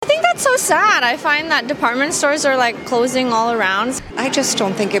It's so sad. I find that department stores are like closing all around. I just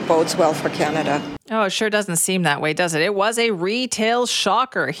don't think it bodes well for Canada. Oh, it sure doesn't seem that way, does it? It was a retail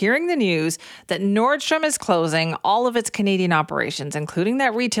shocker hearing the news that Nordstrom is closing all of its Canadian operations, including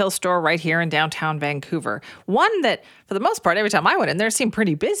that retail store right here in downtown Vancouver. One that, for the most part, every time I went in there, seemed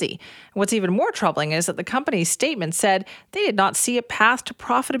pretty busy. What's even more troubling is that the company's statement said they did not see a path to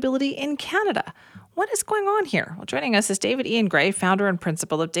profitability in Canada. What is going on here? Well, joining us is David Ian Gray, founder and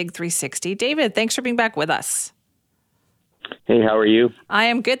principal of Dig 360. David, thanks for being back with us. Hey, how are you? I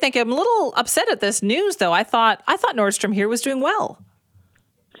am good, thank you. I'm a little upset at this news, though. I thought Nordstrom here was doing well.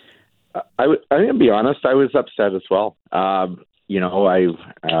 I'm going to be honest, I was upset as well. I'm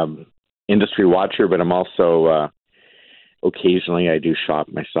industry watcher, but I'm also occasionally I do shop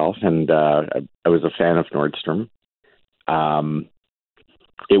myself, and I was a fan of Nordstrom.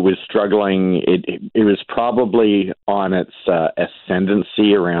 It was struggling. It was probably on its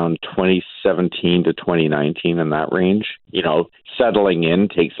ascendancy around 2017 to 2019 in that range. You know, settling in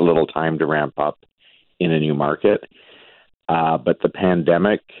takes a little time to ramp up in a new market. But the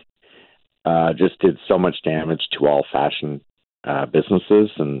pandemic just did so much damage to all fashion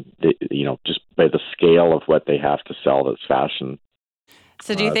businesses, and just by the scale of what they have to sell that's fashion.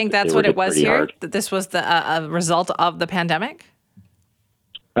 So, do you think that's what it was here? Hard. That this was a result of the pandemic?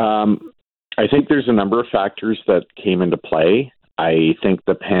 I think there's a number of factors that came into play. I think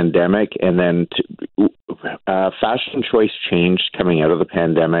the pandemic and then fashion choice changed coming out of the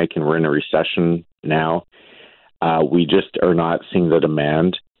pandemic, and we're in a recession now. We just are not seeing the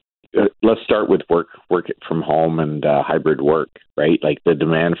demand. Let's start with work from home and hybrid work, right? Like the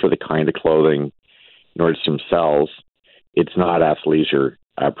demand for the kind of clothing Nordstrom sells, it's not athleisure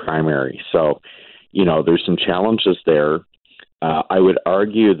primary. So, there's some challenges there. I would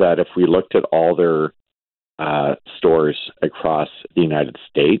argue that if we looked at all their stores across the United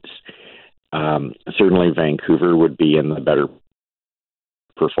States, certainly Vancouver would be in the better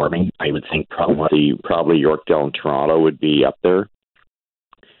performing. I would think probably Yorkdale and Toronto would be up there.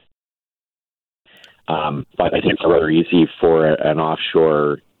 But I think it's rather easy for an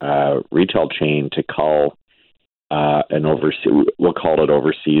offshore retail chain to call we'll call it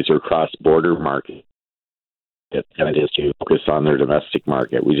overseas or cross-border market. And it is to focus on their domestic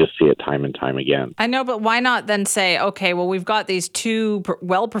market. We just see it time and time again. I know, but why not then say, okay, well, we've got these two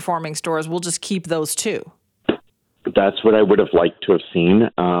well-performing stores. We'll just keep those two. That's what I would have liked to have seen.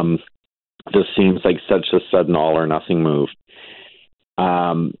 This seems like such a sudden all-or-nothing move.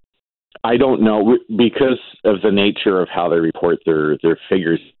 I don't know, because of the nature of how they report their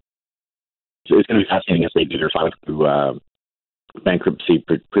figures. It's going to be fascinating as they do their filing through bankruptcy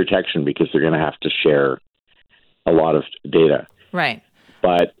protection, because they're going to have to share a lot of data. Right.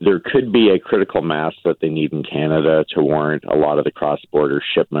 But there could be a critical mass that they need in Canada to warrant a lot of the cross-border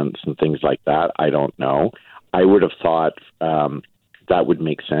shipments and things like that. I don't know. I would have thought that would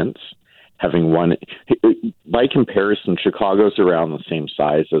make sense. Having one, by comparison, Chicago's around the same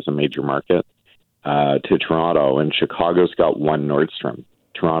size as a major market to Toronto, and Chicago's got one Nordstrom.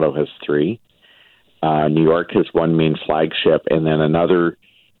 Toronto has three. New York has one main flagship, and then another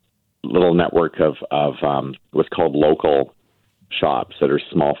little network of what's called local shops that are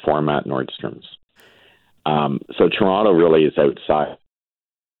small format Nordstroms. So Toronto really is outside.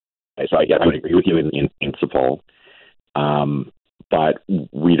 So I would agree with you in principle, but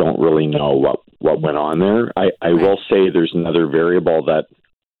we don't really know what went on there. I will say there's another variable that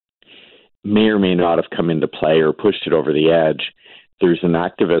may or may not have come into play or pushed it over the edge. There's an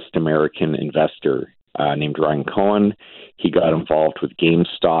activist American investor named Ryan Cohen. He got involved with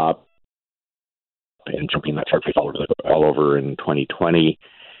GameStop and jumping that shark all over in 2020,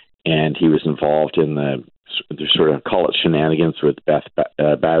 and he was involved in the sort of call it shenanigans with Bed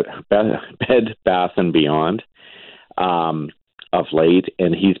Bath and Beyond of late,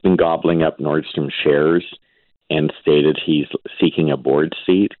 and he's been gobbling up Nordstrom shares and stated he's seeking a board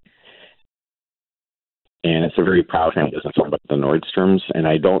seat. And it's a very proud family business about the Nordstroms, and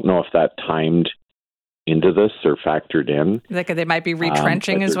I don't know if that timed into this or factored in. Like they might be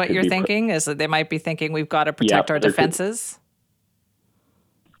retrenching is what you're thinking? Is that they might be thinking we've got to protect our defenses?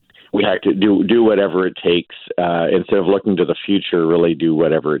 We have to do whatever it takes. Instead of looking to the future, really do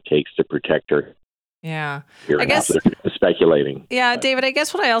whatever it takes to protect our. Yeah. I guess speculating. Yeah, David, I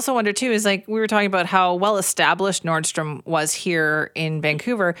guess what I also wonder too is like we were talking about how well established Nordstrom was here in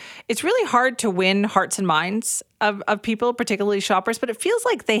Vancouver. It's really hard to win hearts and minds of people, particularly shoppers, but it feels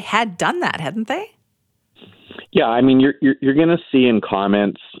like they had done that, hadn't they? Yeah, I mean, you're going to see in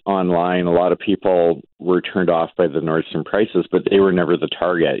comments online a lot of people were turned off by the Nordstrom prices, but they were never the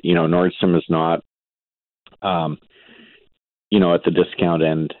target. You know, Nordstrom is not, at the discount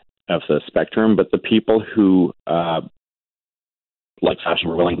end the spectrum, but the people who like fashion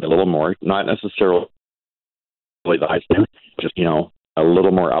were willing to pay a little more, not necessarily the high end, just a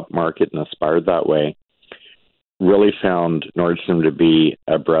little more upmarket and aspired that way. Really found Nordstrom to be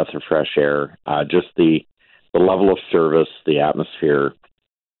a breath of fresh air. Just the level of service, the atmosphere.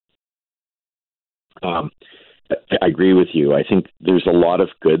 I agree with you. I think there's a lot of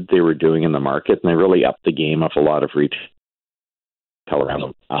good they were doing in the market, and they really upped the game of a lot of retail around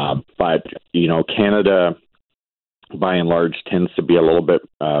them. But Canada, by and large, tends to be a little bit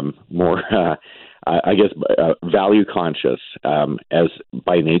more, value conscious as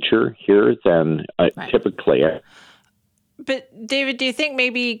by nature here than typically. But David, do you think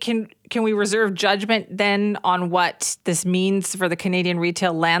maybe can we reserve judgment then on what this means for the Canadian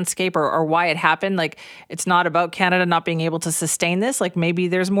retail landscape or why it happened? Like, it's not about Canada not being able to sustain this. Like, maybe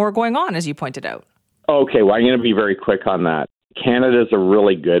there's more going on, as you pointed out. Okay, well, I'm going to be very quick on that. Canada is a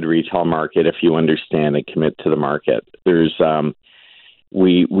really good retail market if you understand and commit to the market. There's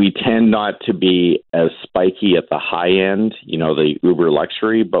we tend not to be as spiky at the high end, the uber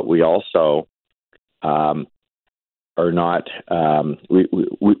luxury, but we also are not.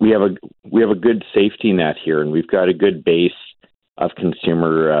 We have a good safety net here, and we've got a good base of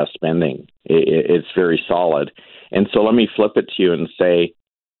consumer spending. It's very solid, and so let me flip it to you and say,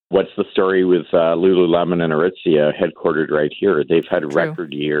 what's the story with Lululemon and Aritzia, headquartered right here? They've had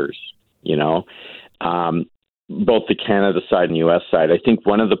record years. Both the Canada side and U.S. side. I think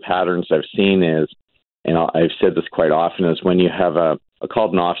one of the patterns I've seen is, and I've said this quite often, is when you have a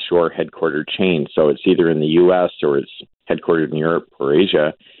called an offshore headquartered chain, so it's either in the U.S. or it's headquartered in Europe or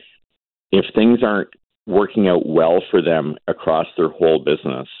Asia, if things aren't working out well for them across their whole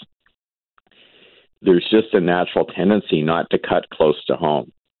business, there's just a natural tendency not to cut close to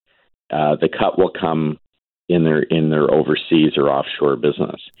home. The cut will come in their overseas or offshore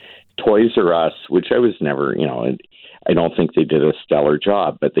business. Toys R Us, which I was never, I don't think they did a stellar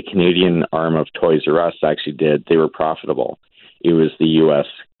job, but the Canadian arm of Toys R Us actually did. They were profitable. It was the U.S.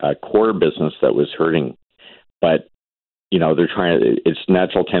 Core business that was hurting. But, they're it's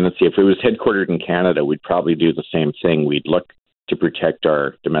natural tendency. If it was headquartered in Canada, we'd probably do the same thing. We'd look to protect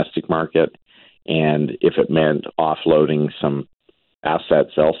our domestic market. And if it meant offloading some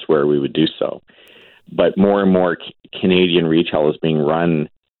assets elsewhere, we would do so. But more and more Canadian retail is being run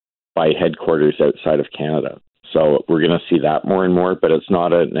by headquarters outside of Canada. So we're going to see that more and more, but it's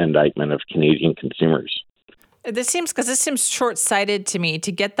not an indictment of Canadian consumers. This seems short-sighted to me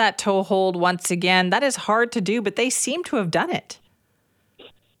to get that toehold once again. That is hard to do, but they seem to have done it.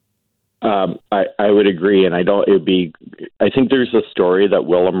 I would agree, and I think there's a story that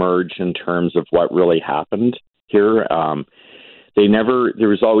will emerge in terms of what really happened here. There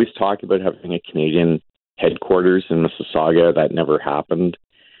was always talk about having a Canadian headquarters in Mississauga. That never happened.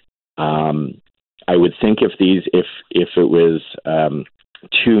 I would think if it was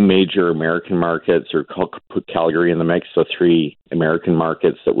two major American markets, or put Calgary in the mix, so three American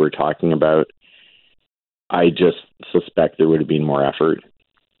markets that we're talking about, I just suspect there would have been more effort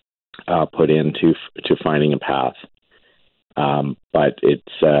put into finding a path. But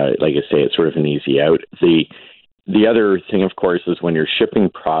it's like I say, it's sort of an easy out. The other thing, of course, is when you're shipping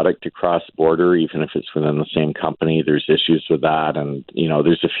product across border, even if it's within the same company, there's issues with that. And,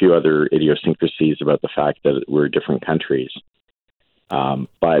 there's a few other idiosyncrasies about the fact that we're different countries. And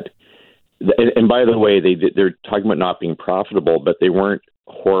by the way, they're talking about not being profitable, but they weren't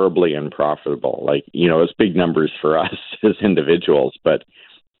horribly unprofitable. Like, it's big numbers for us as individuals, but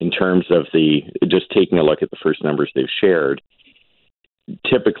in terms of just taking a look at the first numbers they've shared,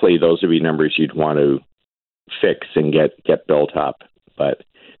 typically those would be numbers you'd want to fix and get built up. But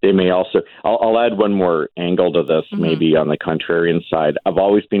they may also, I'll add one more angle to this, maybe on the contrarian side. I've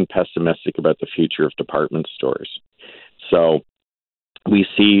always been pessimistic about the future of department stores. So we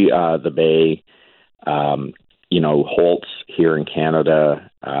see the Bay, Holtz here in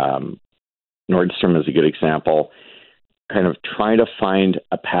Canada, Nordstrom is a good example, kind of trying to find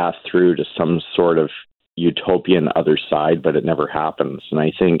a path through to some sort of utopian other side, but it never happens. And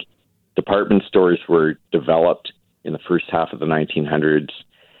I think department stores were developed in the first half of the 1900s,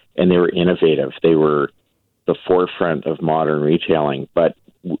 and they were innovative. They were the forefront of modern retailing. But,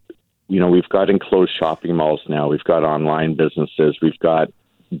 we've got enclosed shopping malls now. We've got online businesses. We've got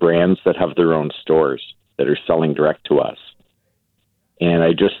brands that have their own stores that are selling direct to us. And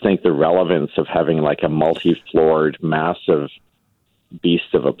I just think the relevance of having like a multi-floored, massive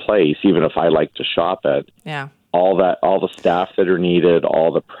beast of a place, even if I like to shop it, all the staff that are needed,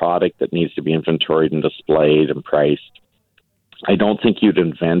 all the product that needs to be inventoried and displayed and priced. I don't think you'd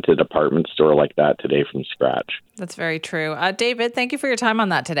invent a department store like that today from scratch. That's very true. David, thank you for your time on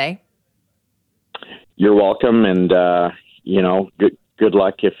that today. You're welcome, and good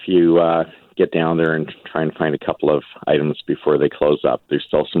luck if you get down there and try and find a couple of items before they close up. There's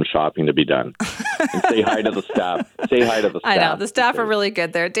still some shopping to be done. And say hi to the staff. Say hi to the staff. I know. The staff are really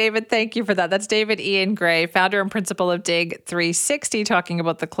good there. David, thank you for that. That's David Ian Gray, founder and principal of Dig 360, talking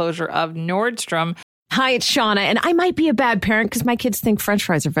about the closure of Nordstrom. Hi, it's Shauna, and I might be a bad parent because my kids think French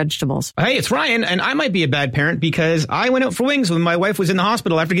fries are vegetables. Hey, it's Ryan, and I might be a bad parent because I went out for wings when my wife was in the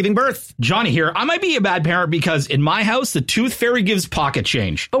hospital after giving birth. Johnny here. I might be a bad parent because in my house, the tooth fairy gives pocket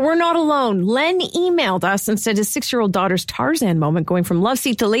change. But we're not alone. Len emailed us and said his 6-year-old daughter's Tarzan moment going from love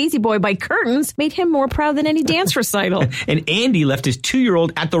seat to lazy boy by curtains made him more proud than any dance recital. And Andy left his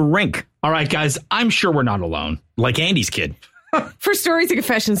 2-year-old at the rink. All right, guys, I'm sure we're not alone. Like Andy's kid. For stories and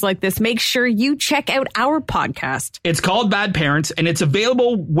confessions like this, make sure you check out our podcast. It's called Bad Parents, and it's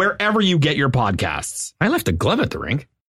available wherever you get your podcasts. I left a glove at the rink.